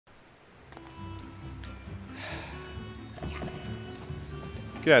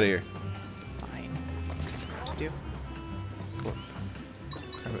Get out of here. Fine. What to do? Come on.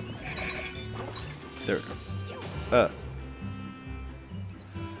 Grab it. There we go.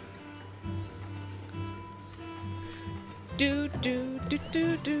 Do do do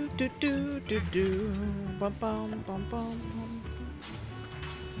do do do do do do. Bum bum bum bum.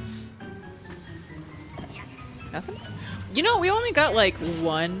 Nothing? You know, we only got like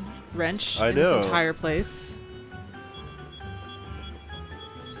one wrench in this entire place.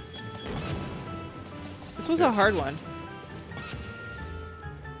 This was a hard one.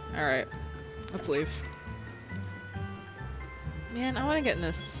 Alright. Let's leave. Man, I want to get in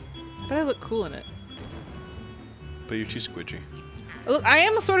this. But I look cool in it. But you're too squidgy. Look, I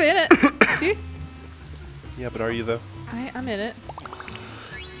am sort of in it. See? Yeah, but are you though? I'm in it.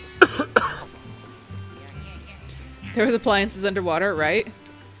 There was appliances underwater, right?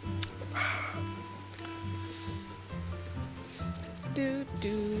 Do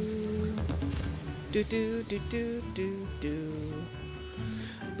do do do do do do do.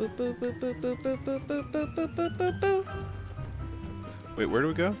 Boop boop boop boop boop boop boop boop boop boop boop boop boop. Wait, where do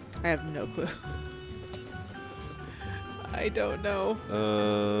we go? I have no clue. I don't know.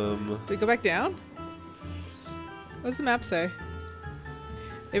 Do we go back down? What does the map say?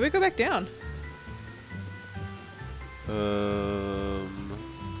 Maybe we go back down.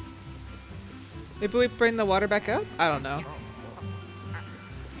 Maybe we bring the water back up? I don't know.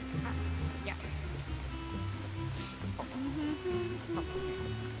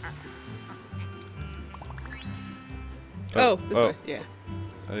 Oh, this way. Yeah.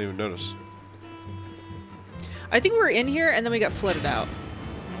 I didn't even notice. I think we were in here and then we got flooded out.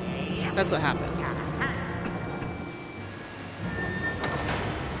 That's what happened.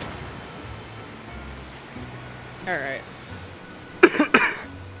 Alright.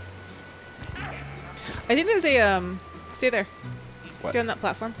 I think there's a, stay there. What? Stay on that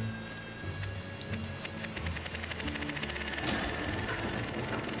platform.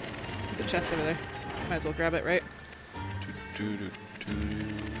 There's a chest over there. Might as well grab it, right?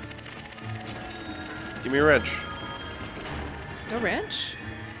 Give me a wrench. No wrench?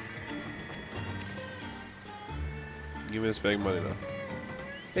 Give me this bag of money though.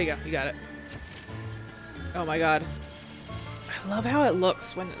 There you go. You got it. Oh my god. I love how it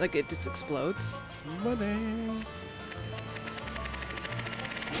looks when like it just explodes. Money.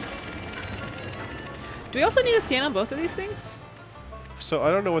 Do we also need to stand on both of these things? So I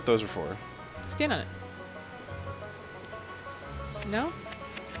don't know what those are for. Stand on it. No?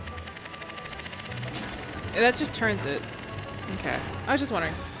 Yeah, that just turns it. Okay. I was just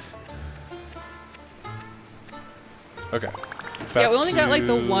wondering. Okay. Yeah, we only got like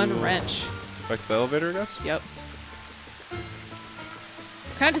the one wrench. Back to the elevator, I guess? Yep.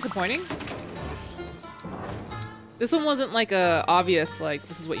 It's kind of disappointing. This one wasn't like a obvious, like,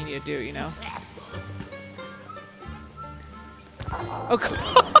 this is what you need to do, you know? Oh,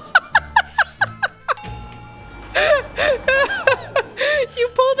 God. You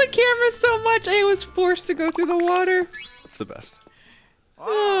pulled the camera so much, I was forced to go through the water. It's the best.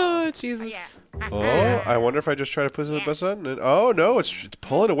 Oh, Jesus. Oh, I wonder if I just try to push the bus button and oh no, it's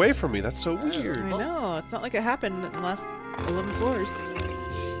pulling away from me. That's so weird. I know. It's not like it happened in the last 11 floors.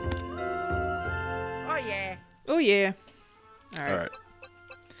 Oh yeah. Oh yeah. All right. All right.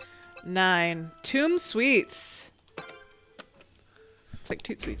 9. Tomb Sweets. It's like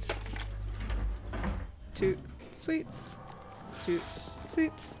Toot Sweets. Toot Sweets. Toot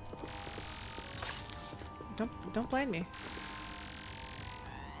Sweets. Don't blind me.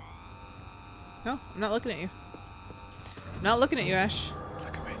 No, I'm not looking at you. I'm not looking at you, Ash.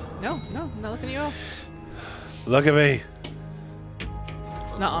 Look at me. No, I'm not looking at you at all. Look at me.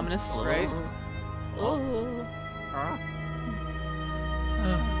 It's not ominous, right? Oh.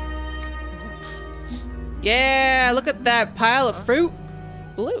 Yeah, look at that pile of fruit.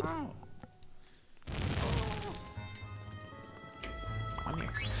 Blue. I'm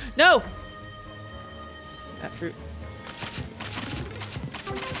here. No! That fruit.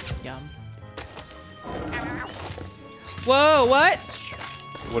 Yum. Whoa, what?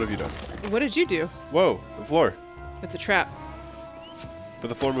 What have you done? What did you do? Whoa, the floor. It's a trap. But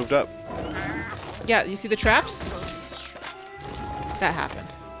the floor moved up. Yeah, you see the traps? That happened.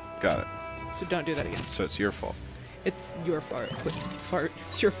 Got it. So don't do that again. So it's your fault. It's your fart. Fart.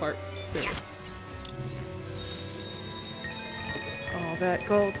 It's your fart. There we go. All that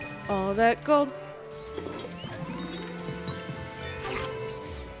gold. All that gold.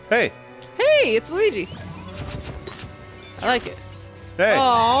 Hey. Hey, it's Luigi. I like it. Hey.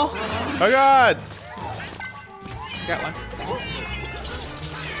 Oh, Oh God. got one.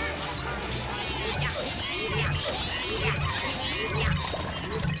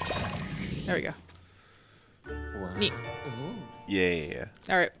 There we go. Neat. Yeah.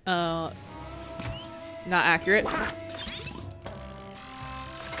 All right. Not accurate.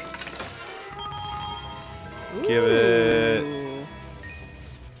 Give it.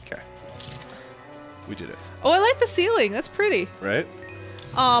 Okay. We did it. Oh, I like the ceiling. That's pretty. Right?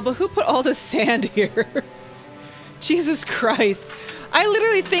 But who put all this sand here? Jesus Christ. I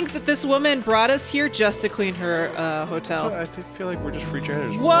literally think that this woman brought us here just to clean her hotel. So I feel like we're just free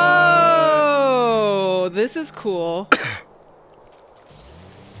janitors. Whoa! This is cool.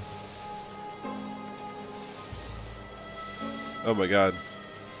 Oh my god.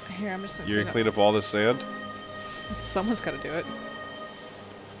 Here, I'm just gonna You're gonna clean up all this sand? Someone's gotta do it.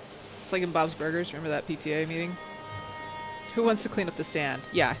 It's like in Bob's Burgers. Remember that PTA meeting? Who wants to clean up the sand?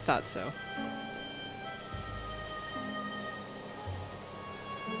 Yeah, I thought so.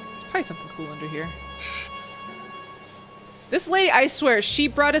 There's probably something cool under here. This lady, I swear, she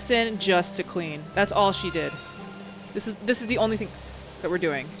brought us in just to clean. That's all she did. This is the only thing that we're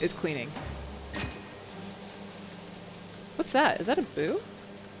doing, is cleaning. What's that? Is that a boo?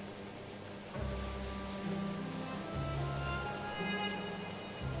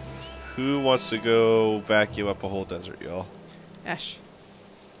 Who wants to go vacuum up a whole desert, y'all? Ash.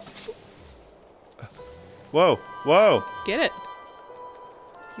 Whoa! Whoa! Get it.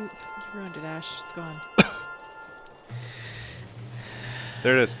 You ruined it, Ash. It's gone.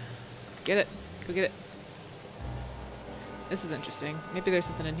 There it is. Get it. Go get it. This is interesting. Maybe there's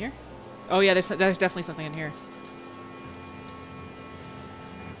something in here? Oh yeah, there's definitely something in here.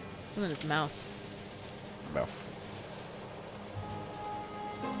 Something in its mouth. Mouth.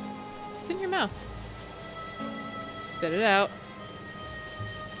 It's in your mouth. Spit it out.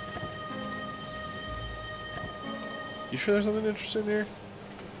 You sure there's something interesting here?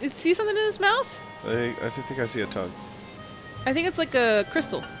 Did you see something in his mouth? I think I see a tongue. I think it's like a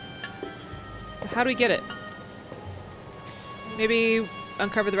crystal. How do we get it? Maybe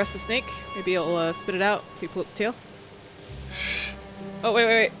uncover the rest of the snake? Maybe it'll spit it out if we pull its tail? Oh,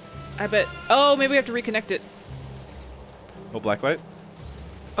 wait. I bet... Oh, maybe we have to reconnect it. Oh, black light?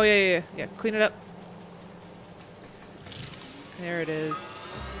 Oh, yeah. Clean it up. There it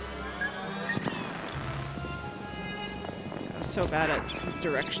is. I'm so bad at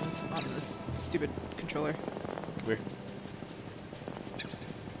directions on this stupid controller. Come here.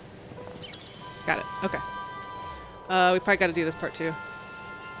 Got it. Okay. We probably got to do this part too.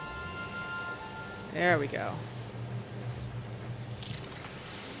 There we go.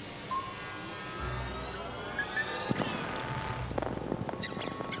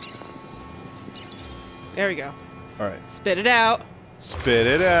 There we go. All right. Spit it out. Spit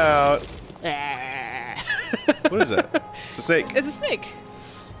it out. What is that? It's a snake. It's a snake.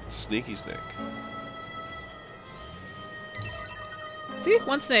 It's a sneaky snake. See?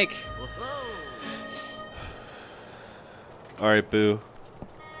 One snake. All right, Boo.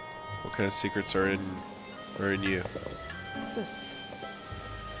 What kind of secrets are in you? What's this?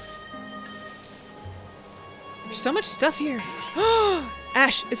 There's so much stuff here.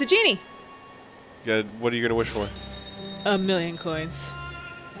 Ash, it's a genie. God, what are you gonna wish for? 1,000,000 coins.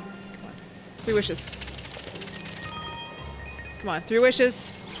 Come on. 3 wishes. Come on, 3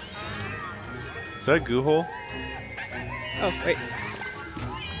 wishes. Is that a goo hole? Oh, wait.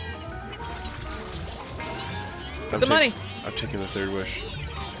 The money. I'm taking the 3rd wish.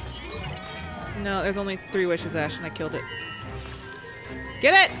 No, there's only 3 wishes, Ash, and I killed it.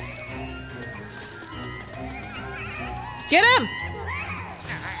 Get it! Get him!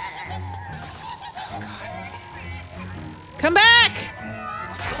 Oh, God. Come back!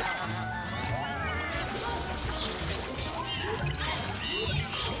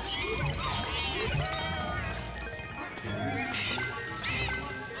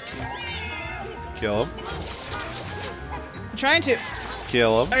 Kill him. I'm trying to.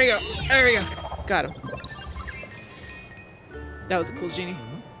 Kill him. There you go. There we go. Got him. That was a cool genie.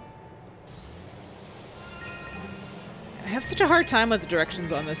 I have such a hard time with the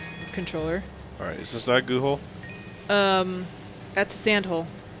directions on this controller. All right, is this not a goo hole? That's a sand hole.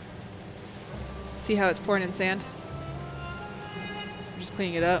 See how it's pouring in sand? I'm just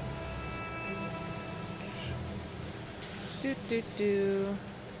cleaning it up. Do.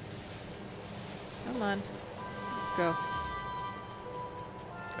 Come on. Let's go.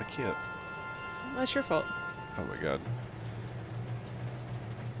 I can't. Well, that's your fault. Oh my god.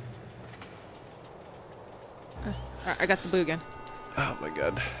 Alright, I got the blue again. Oh my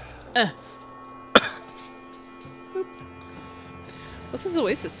god. Boop. What's this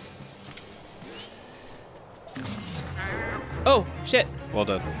oasis? Oh, shit. Well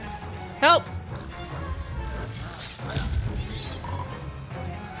done. Help!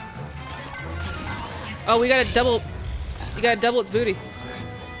 Oh, we got a double. You got to double its booty.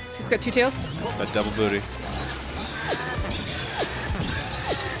 See, it's got 2 tails. That double booty.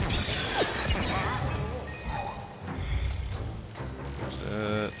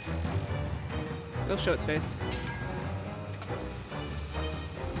 Go show its face.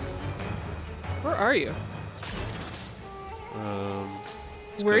 Where are you?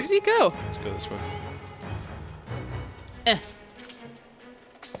 Where did he go? Let's go this way. Eh.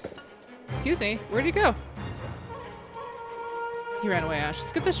 Excuse me, where'd he go? He ran away, Ash.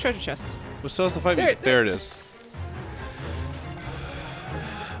 Let's get this treasure chest. What still has the fight music? There it is.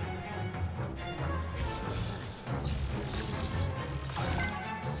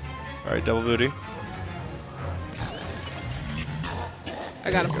 Alright, double booty. I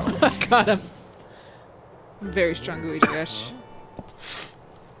got him. I got him. I'm very strong, Luigi, Ash.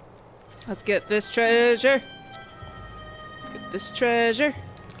 Let's get this treasure. Let's get this treasure.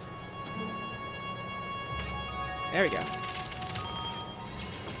 There we go.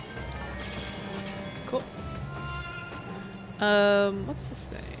 Cool. What's this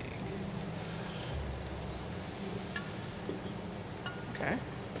thing? Okay.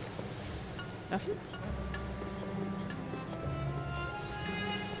 Nothing?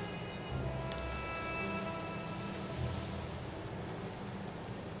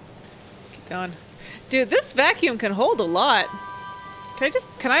 Let's keep going. Dude, this vacuum can hold a lot.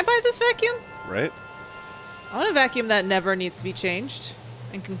 Can I buy this vacuum? Right? I want a vacuum that never needs to be changed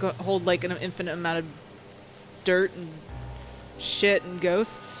and can hold like an infinite amount of dirt and shit and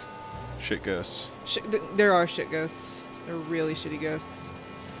ghosts. Shit ghosts. There are shit ghosts. They're really shitty ghosts.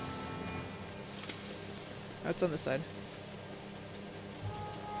 That's on this side.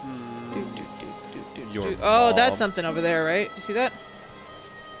 Oh, that's something over there, right? Do you see that?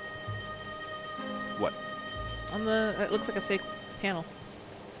 What? On the... It looks like a fake panel.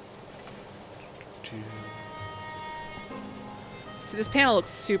 See, this panel looks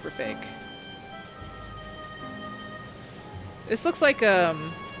super fake. This looks like Like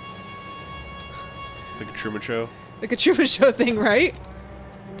a Truman Show? like a Truman Show thing, right?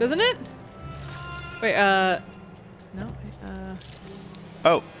 Doesn't it? Wait, no,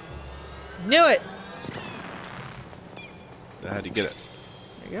 Oh! knew it! Now how'd you get it?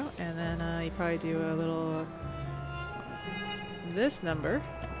 There you go, and then, you probably do a little, this number.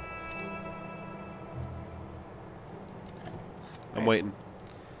 I'm waiting.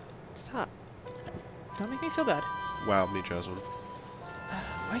 Stop. Don't make me feel bad. Wow, me, Jasmine.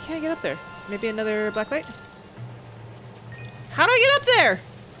 Why can't I get up there? Maybe another black light? How do I get up there?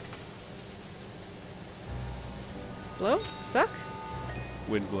 Blow? Suck?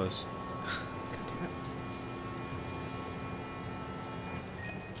 Wind blows. God damn it.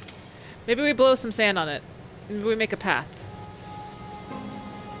 Maybe we blow some sand on it. Maybe we make a path.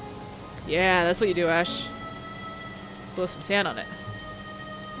 Yeah, that's what you do, Ash. Blow some sand on it.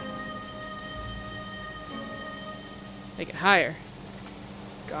 Make it higher.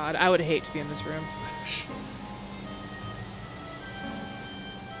 God, I would hate to be in this room.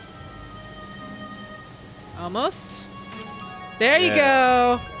 Almost. There you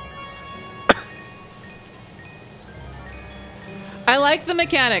go. I like the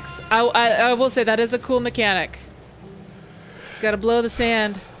mechanics. I will say that is a cool mechanic. Gotta blow the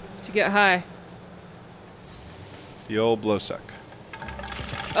sand to get high. The old blow suck.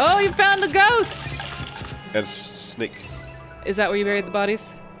 Oh, you found a ghost! And snake. Is that where you buried the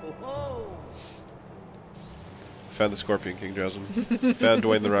bodies? Found the Scorpion King, Jasmine. Found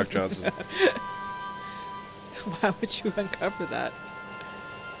Dwayne The Rock Johnson. Why would you uncover that?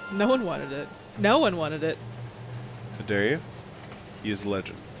 No one wanted it. No one wanted it. How dare you? He is a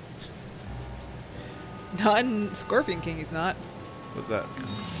legend. Not in Scorpion King, he's not. What's that?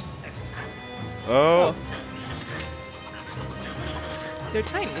 Oh! They're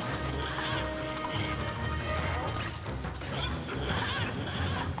tinies.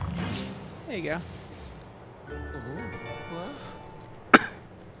 There you go.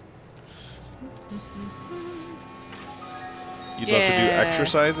 You'd love to do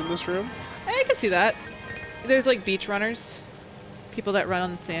exercise in this room? I can see that. There's like beach runners. People that run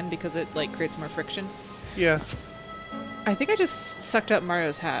on sand because it like creates more friction. Yeah. I think I just sucked up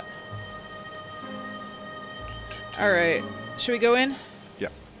Mario's hat. Alright. Should we go in? Yeah.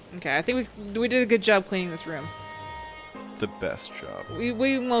 Okay, I think we did a good job cleaning this room. The best job.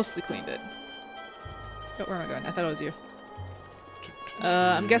 We mostly cleaned it. Oh, where am I going? I thought it was you.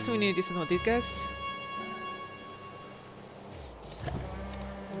 I'm guessing we need to do something with these guys.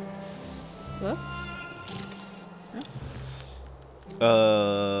 Hello?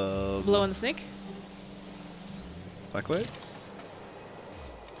 No? Blow on the snake? Blacklight?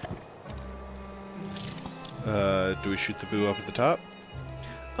 Do we shoot the boo up at the top?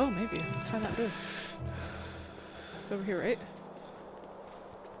 Oh, maybe. Let's find that boo. It's over here, right?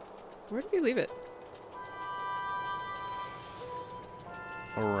 Where did we leave it?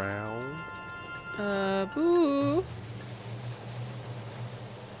 Around. Boo.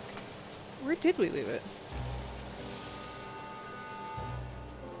 Where did we leave it?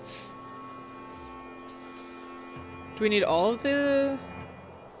 Do we need all of the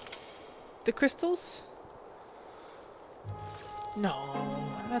crystals? No,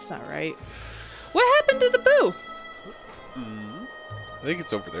 that's not right. What happened to the boo? I think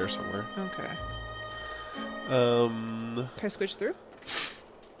it's over there somewhere. Okay. Um. Can I switch through? I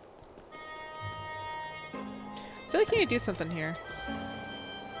feel like you need to do something here.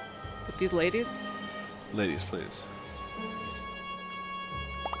 With these ladies. Ladies, please.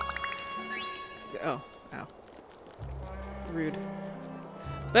 Oh, ow. Rude.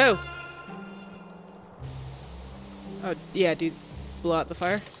 Boo! Oh, yeah, dude. Blow out the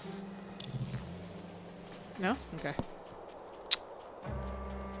fire? No? Okay.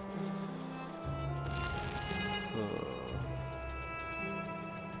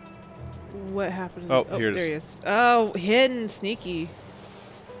 What happened? Oh, here it is. There he is. Oh, hidden, sneaky.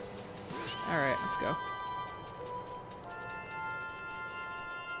 Alright, let's go.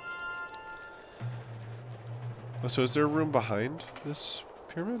 Oh, so is there a room behind this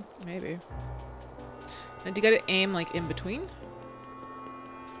pyramid? Maybe. And you gotta aim, like, in between?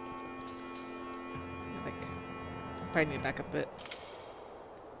 Like, probably need to back up a bit.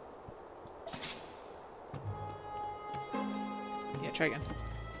 Yeah, try again.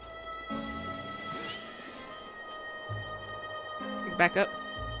 Back up.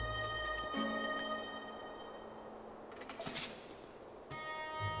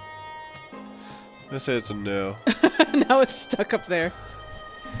 I say it's a no. Now it's stuck up there.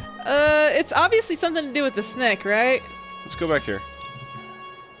 It's obviously something to do with the snake, right? Let's go back here.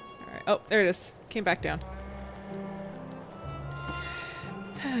 Alright. Oh, there it is. Came back down.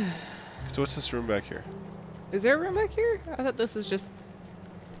 So what's this room back here? Is there a room back here? I thought this was just...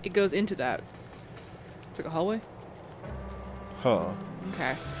 It goes into that. It's like a hallway? Huh.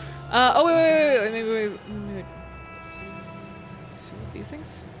 Okay. Oh, wait. Maybe. See these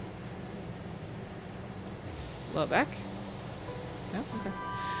things? Low back? No? Okay.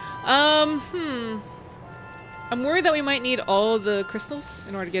 I'm worried that we might need all the crystals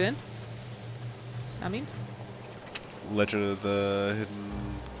in order to get in. I mean? Legend of the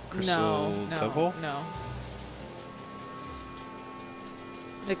Hidden Crystal Temple? No.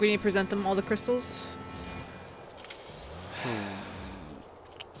 Like, we need to present them all the crystals?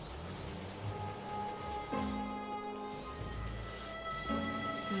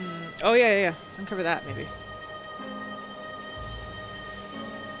 Oh, yeah. Uncover that, maybe.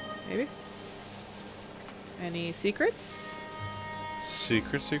 Maybe? Any secrets?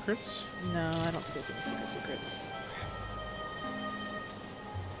 Secrets? No, I don't think there's any secrets.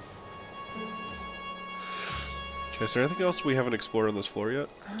 Okay, is there anything else we haven't explored on this floor yet?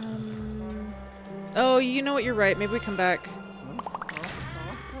 Oh, you know what? You're right. Maybe we come back.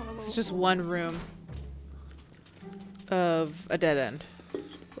 This is just one room of a dead end.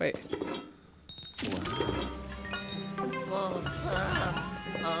 Wait.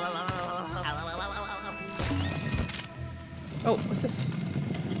 Oh, what's this?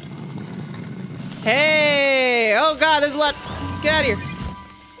 Hey! Oh god, there's a lot. Get out of here.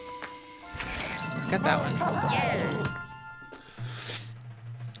 Got that one.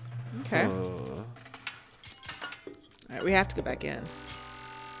 Okay. Alright, we have to go back in.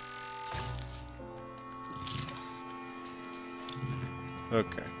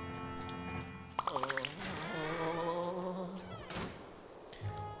 Okay.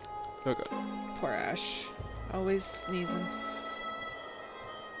 Okay. Poor Ash. Always sneezing.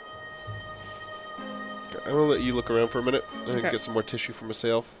 Okay, I'm gonna let you look around for a minute. I can Okay. get some more tissue for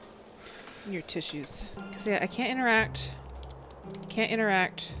myself. Your tissues. Cause yeah, I can't interact. Can't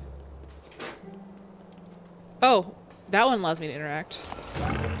interact. Oh, that one allows me to interact.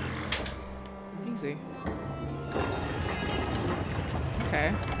 Easy.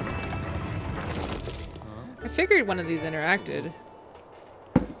 Okay. I figured one of these interacted.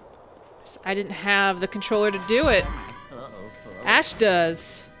 Just, I didn't have the controller to do it. Ash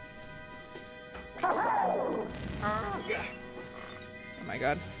does. Oh my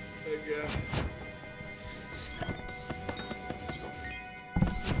god.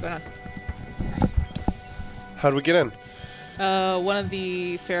 What's going on? How do we get in? One of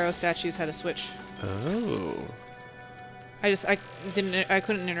the pharaoh statues had a switch. Oh. I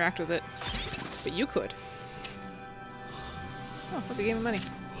couldn't interact with it, but you could. Oh, look, they gave me money.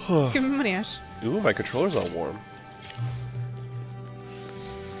 Let's give me money, Ash. Ooh, my controller's all warm.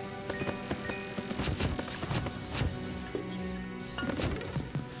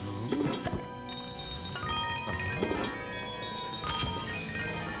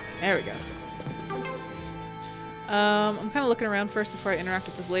 There we go. I'm kind of looking around first before I interact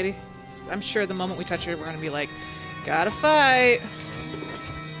with this lady. I'm sure the moment we touch her, we're going to be like, gotta fight.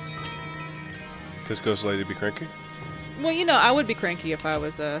 Because Ghost Lady be cranky? Well, you know, I would be cranky if I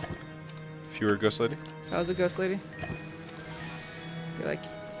was a... If you were a Ghost Lady? If I was a ghost lady. Be like,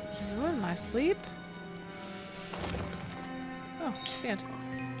 you ruined my sleep? Oh, sand.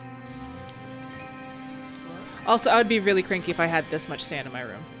 Also, I would be really cranky if I had this much sand in my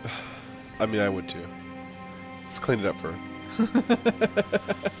room. I mean, I would too. Let's clean it up for her.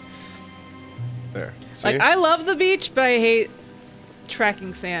 There. See? Like, I love the beach, but I hate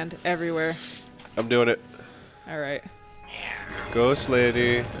tracking sand everywhere. I'm doing it. Alright. Ghost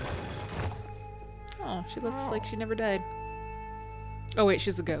Lady. Oh, she looks like she never died. Oh wait,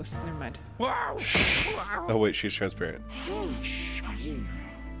 she's a ghost. Never mind. Oh wait, she's transparent.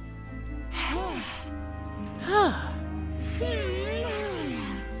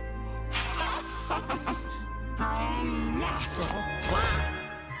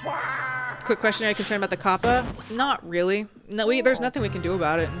 Quick question, are you concerned about the kappa? Not really. No, there's nothing we can do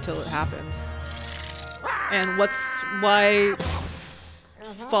about it until it happens. And why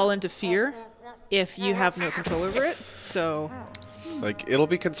fall into fear if you have no control over it? So... Like, it'll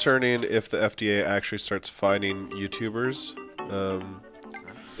be concerning if the FDA actually starts fining YouTubers.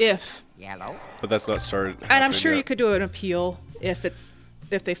 But that's not started. And I'm sure yet. you could do an appeal if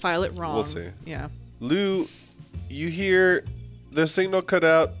they file it wrong. We'll see. Yeah. Lou, you hear the signal cut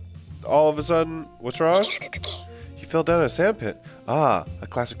out all of a sudden. What's wrong? You fell down a sand pit. Ah, a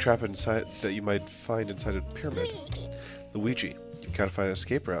classic trap inside that you might find inside a pyramid. Luigi, you've got to find an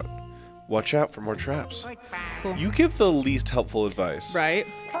escape route. Watch out for more traps. Cool. You give the least helpful advice. Right.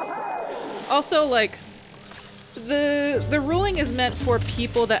 Also, like, the ruling is meant for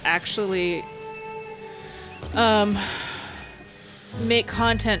people that actually make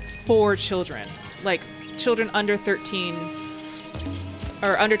content for children, like children under 13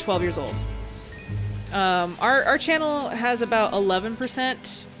 or under 12 years old. Our channel has about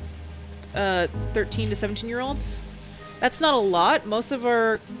 11% 13 to 17-year-olds. That's not a lot. Most of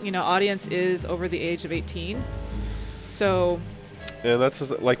our, audience is over the age of 18. So... And that's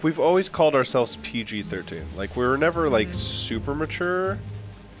just, like, we've always called ourselves PG-13. Like, we were never, like, super mature.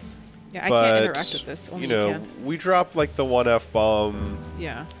 Yeah, I can't interact with this. Only you can. We dropped, like, the one F-bomb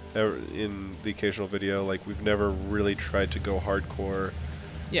yeah. in the occasional video. Like, we've never really tried to go hardcore.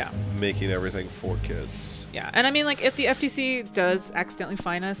 Yeah. Making everything for kids. Yeah, and I mean, like, if the FTC does accidentally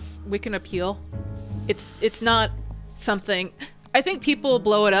fine us, we can appeal. It's not something... I think people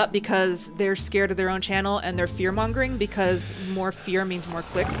blow it up because they're scared of their own channel and they're fear-mongering because more fear means more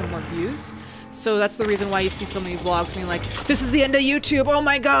clicks and more views. So that's the reason why you see so many vlogs being like, this is the end of YouTube, oh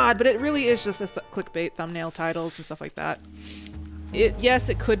my god! But it really is just this clickbait thumbnail titles and stuff like that. Yes,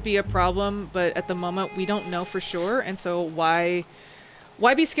 it could be a problem, but at the moment we don't know for sure, and so why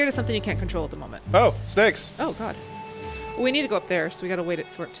be scared of something you can't control at the moment? Oh, snakes! Oh god. Well, we need to go up there, so we gotta wait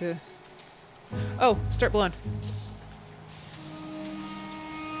for it to... Oh, start blowing.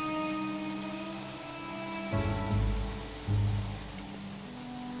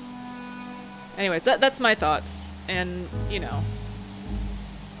 Anyways, that's my thoughts. And,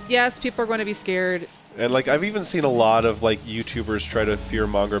 yes, people are going to be scared. And, like, I've even seen a lot of, like, YouTubers try to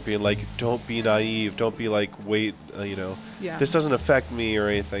fearmonger, being like, don't be naive, don't be like, wait, yeah. This doesn't affect me or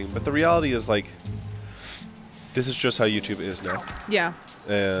anything. But the reality is, like, this is just how YouTube is now. Yeah.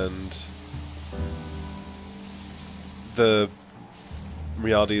 And the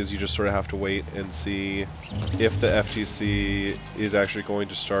reality is you just sort of have to wait and see if the FTC is actually going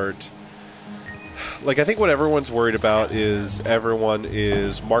to start... Like, I think what everyone's worried about is everyone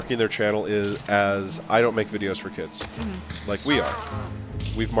is marking their channel as I don't make videos for kids. Mm-hmm. Like we are.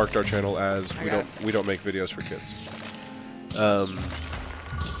 We've marked our channel as we don't make videos for kids.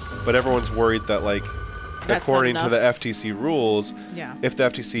 But everyone's worried that, like, according to the FTC rules, yeah. If the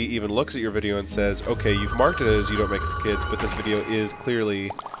FTC even looks at your video and says, okay, you've marked it as you don't make it for kids, but this video is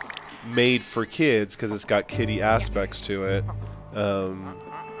clearly made for kids because it's got kiddie aspects to it,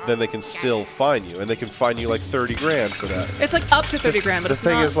 then they can still fine you, and they can fine you like 30 grand for that. It's like up to 30 grand, but the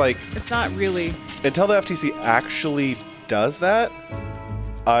thing is, like, it's not really. Until the FTC actually does that,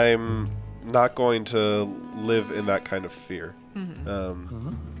 I'm not going to live in that kind of fear.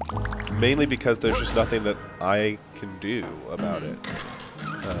 Mm-hmm. Mainly because there's just nothing that I can do about it.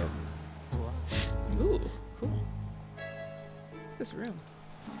 Ooh, cool. This room.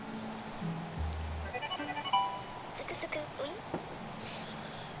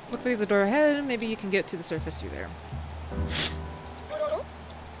 Look like there's a door ahead. Maybe you can get to the surface through there.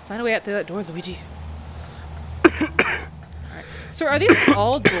 Find a way out through that door, Luigi. Alright. So are these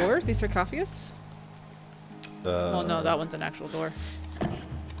all doors? These sarcophagus? Well, no, that one's an actual door.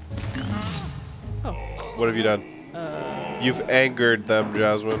 Oh. What have you done? You've angered them,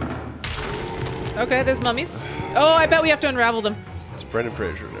 Jasmine. Okay, there's mummies. Oh, I bet we have to unravel them. It's Brendan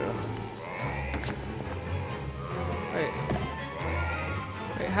Fraser now. Wait.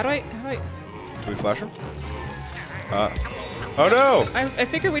 Wait, how do I... Can we flash him? Oh no! I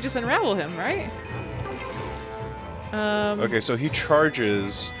figure we just unravel him, right? Okay, so he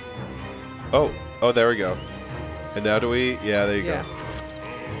charges. Oh, there we go. And now do we? Yeah, there you go.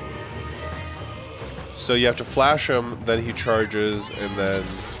 So you have to flash him, then he charges, and then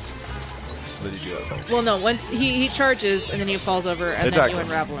you do that thing. Well, no, once he charges, and then he falls over, and then you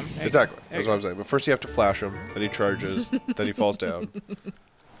unravel him. Exactly. That's what I'm saying. But first you have to flash him, then he charges, then he falls down.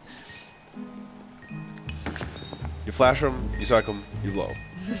 You flash him, you suck him, you blow.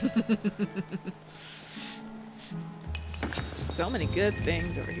 So many good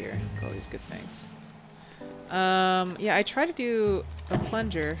things over here. All these good things. Yeah, I tried to do a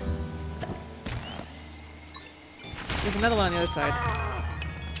plunger. There's another one on the other side.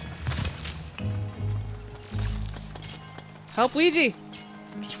 Help, Luigi!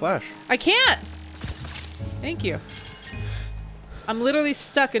 Just flash. I can't! Thank you. I'm literally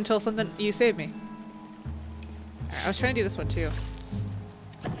stuck until you save me. Alright, I was trying to do this one too.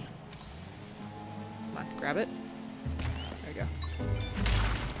 Come on, grab it. There you go.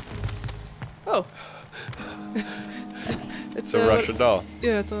 Oh! It's a Russian doll.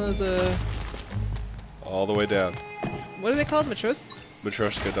 Yeah, it's one of those, all the way down. what are they called?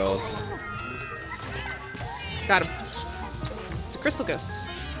 Matryoshka dolls. Got him. It's a crystal ghost.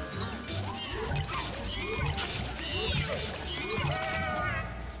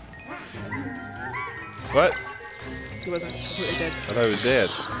 What? He wasn't completely dead. I thought he was dead.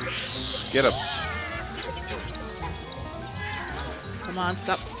 Get him. Come on,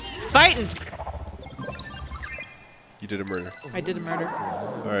 stop fighting! You did a murder. I did a murder.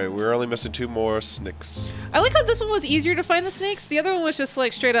 Alright, we're only missing 2 more snakes. I like how this one was easier to find the snakes. The other one was just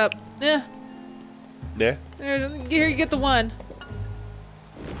like straight up, eh. Nah. Here, you get the one.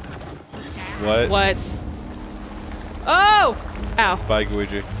 What? What? Oh! Ow. Bye,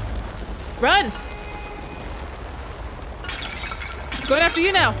 Luigi. Run! It's going after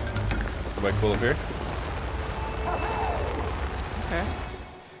you now. Am I cool up here? Okay.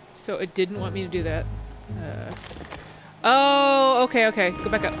 So it didn't want me to do that. Oh, okay, okay. Go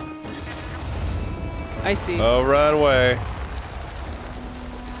back up. I see. Oh, run away.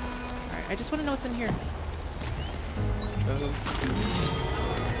 Alright, I just want to know what's in here.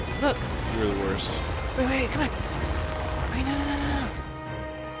 Look. You're the worst. Wait, come on. Wait, no.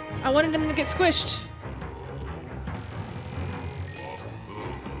 I wanted him to get squished.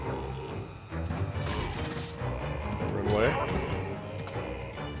 Run away.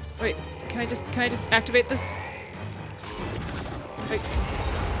 Wait, can I just activate this? Wait.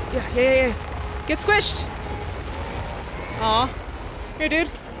 Yeah. Get squished. Aw. Here, dude.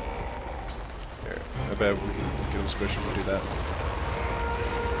 Here, I bet we can get him squished and do that.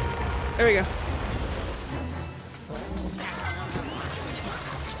 There we go.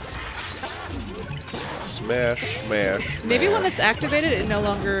 Smash. Maybe when it's activated, it no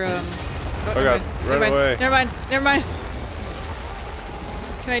longer. Oh god, run away. Never mind.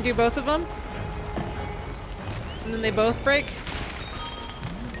 Can I do both of them? And then they both break?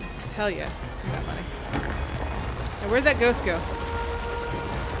 Hell yeah. I got money. Now, where'd that ghost go?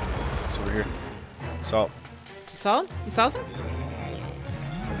 It's over here. Salt. You saw him? You saw him?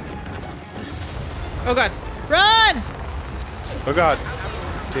 Oh god. Run! Oh god.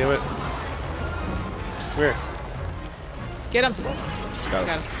 Damn it. Where? Get him. Got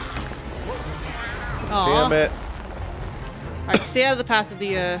him. Aw. Damn it. Alright, stay out of the path of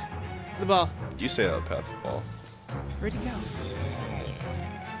the ball. You stay out of the path of the ball. Where'd he go?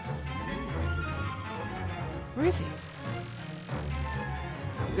 Where is he?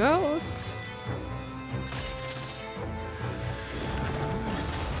 Ghost.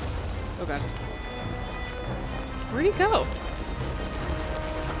 Oh god. Where'd he go?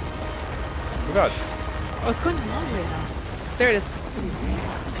 Oh god. Oh, it's going the long way now. There it is.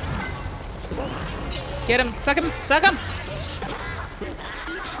 Get him. Suck him. Suck him.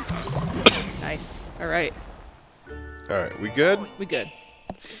 Nice. All right. All right, we good? We good.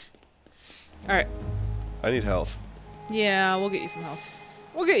 All right. I need health. Yeah, we'll get you some health.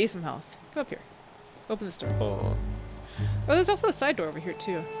 We'll get you some health. Come up here. Open this door. Oh. Oh, there's also a side door over here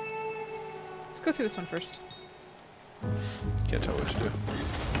too. Let's go through this one first. Can't tell what to do.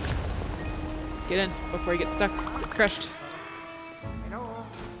 Get in before you get stuck. Get crushed.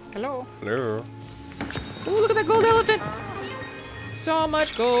 Hello. Hello. Ooh, look at that gold elephant! So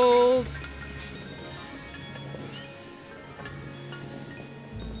much gold.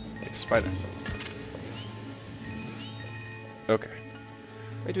 Hey, spider. Okay.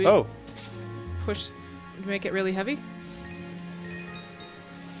 Wait, do we push, make it really heavy?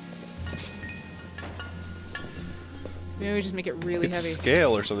 Maybe we just make it really It's heavy.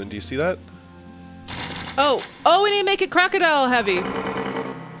 scale or something. Do you see that? Oh, we need to make it crocodile heavy.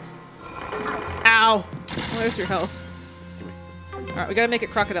 Ow. Well, there's your health. Alright, we gotta make it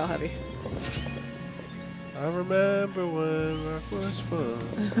crocodile heavy. I remember when rock was fun.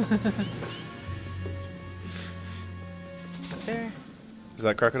 There. Is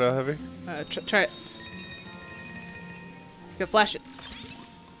that crocodile heavy? Try it. You gotta flash it.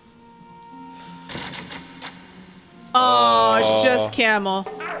 Oh, it's just camel.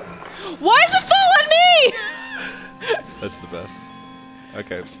 Why does it fall on me? That's the best.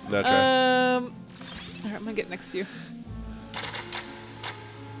 Okay, now try. Alright, I'm gonna get next to you.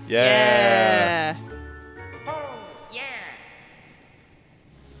 Yeah.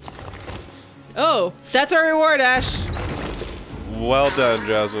 Oh, that's our reward, Ash. Well done,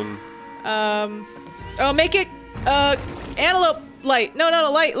 Jasmine. Oh, make it, antelope light. No,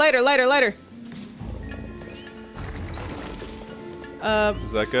 lighter.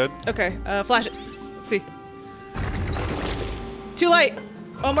 Is that good? Okay, flash it. Let's see. Too light.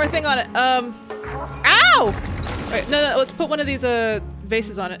 One more thing on it. Ow! Wait, no, let's put one of these,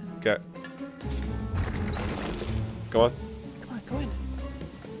 vases on it. Okay. Go on. Come on, go in.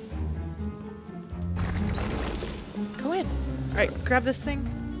 Go in. Alright, grab this thing.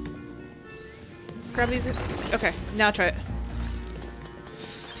 Grab these. Okay, now try it.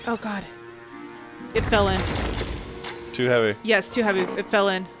 Oh god. It fell in. Too heavy. Yeah, it's too heavy. It fell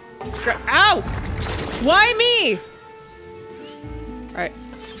in. Ow! Why me? Alright,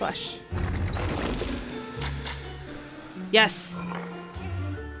 flush. Yes.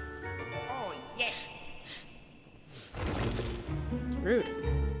 Oh, yeah. Rude.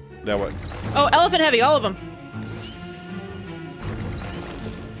 Now what? Oh, elephant heavy, all of them.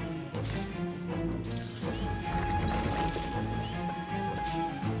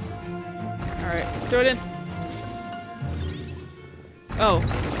 Alright, throw it in. Oh,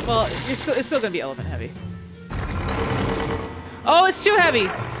 well, it's still gonna be elephant heavy. Oh, it's too heavy.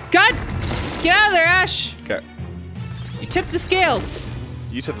 God, get out of there, Ash. Okay. You tipped the scales.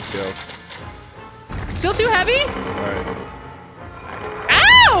 You took the scales. Still too heavy? Alright.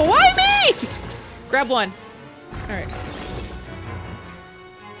 Ow! Why me? Grab one. Alright.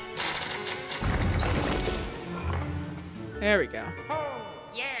 There we go. Oh,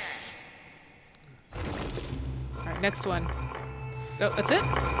 yeah. Alright, next one. Oh, that's it?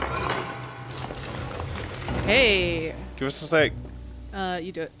 Hey. Give us a snake.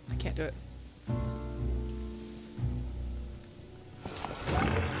 You do it. I can't do it.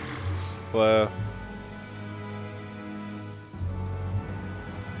 Well.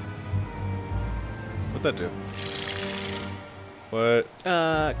 What'd that do? What?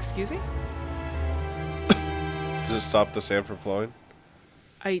 Excuse me? Does it stop the sand from flowing?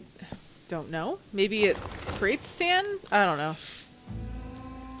 I don't know. Maybe it creates sand? I don't know.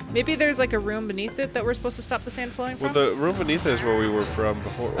 Maybe there's like a room beneath it that we're supposed to stop the sand flowing from? Well, the room beneath it is where we were from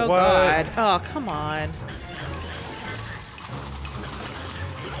before. Oh what? god. Oh, come on.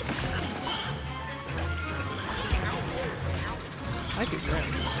 I like these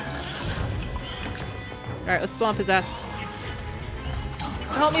rooms. Alright, let's thwomp his ass.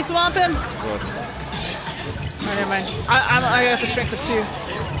 Help me thwomp him! What? Oh, never mind. I got the strength of 2.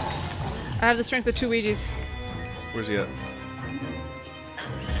 I have the strength of 2 Ouijas. Where's he at?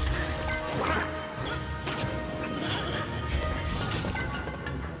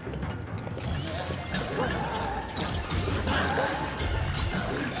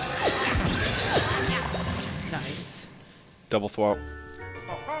 Nice. Double thwomp.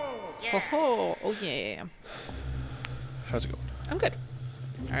 Oh, ho. Oh yeah. How's it going? I'm good.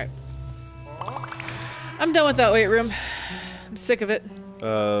 Alright. I'm done with that weight room. I'm sick of it.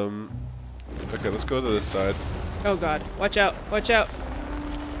 Okay, let's go to this side. Oh god. Watch out. Watch out.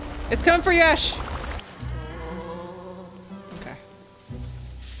 It's coming for you, Ash. Okay.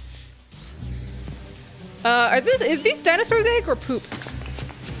 Is these dinosaurs' egg or poop?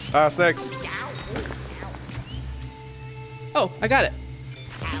 Ah, snakes. Oh, I got it.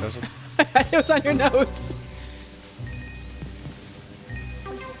 Jasmine? It was on your nose.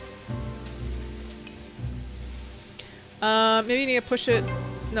 Maybe you need to push it.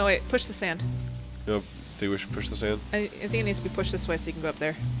 No, wait. Push the sand. You know, Think we should push this in? I think it needs to be pushed this way so you can go up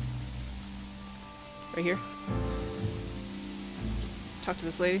there. Right here. Talk to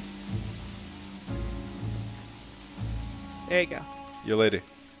this lady. There you go. You lady.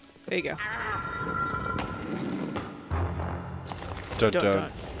 There you go. Dun Dun, dun.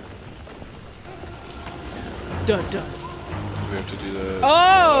 dun. Dun dun. We have to do the.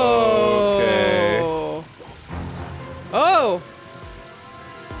 Oh! Okay. Oh!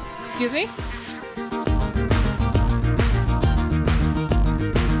 Excuse me?